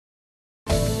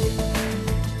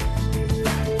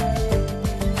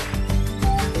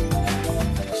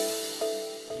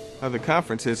The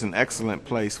conference is an excellent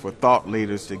place for thought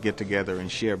leaders to get together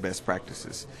and share best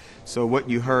practices. So what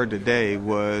you heard today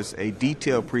was a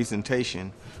detailed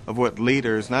presentation of what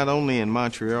leaders, not only in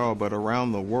Montreal but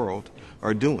around the world,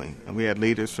 are doing. And we had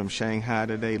leaders from Shanghai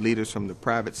today, leaders from the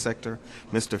private sector,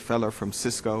 Mr. Feller from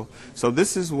Cisco. So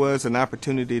this was an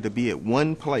opportunity to be at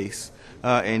one place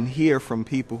and hear from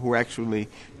people who are actually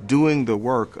doing the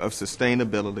work of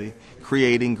sustainability,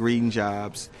 creating green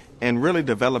jobs, and really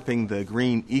developing the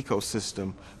green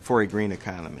ecosystem for a green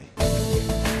economy.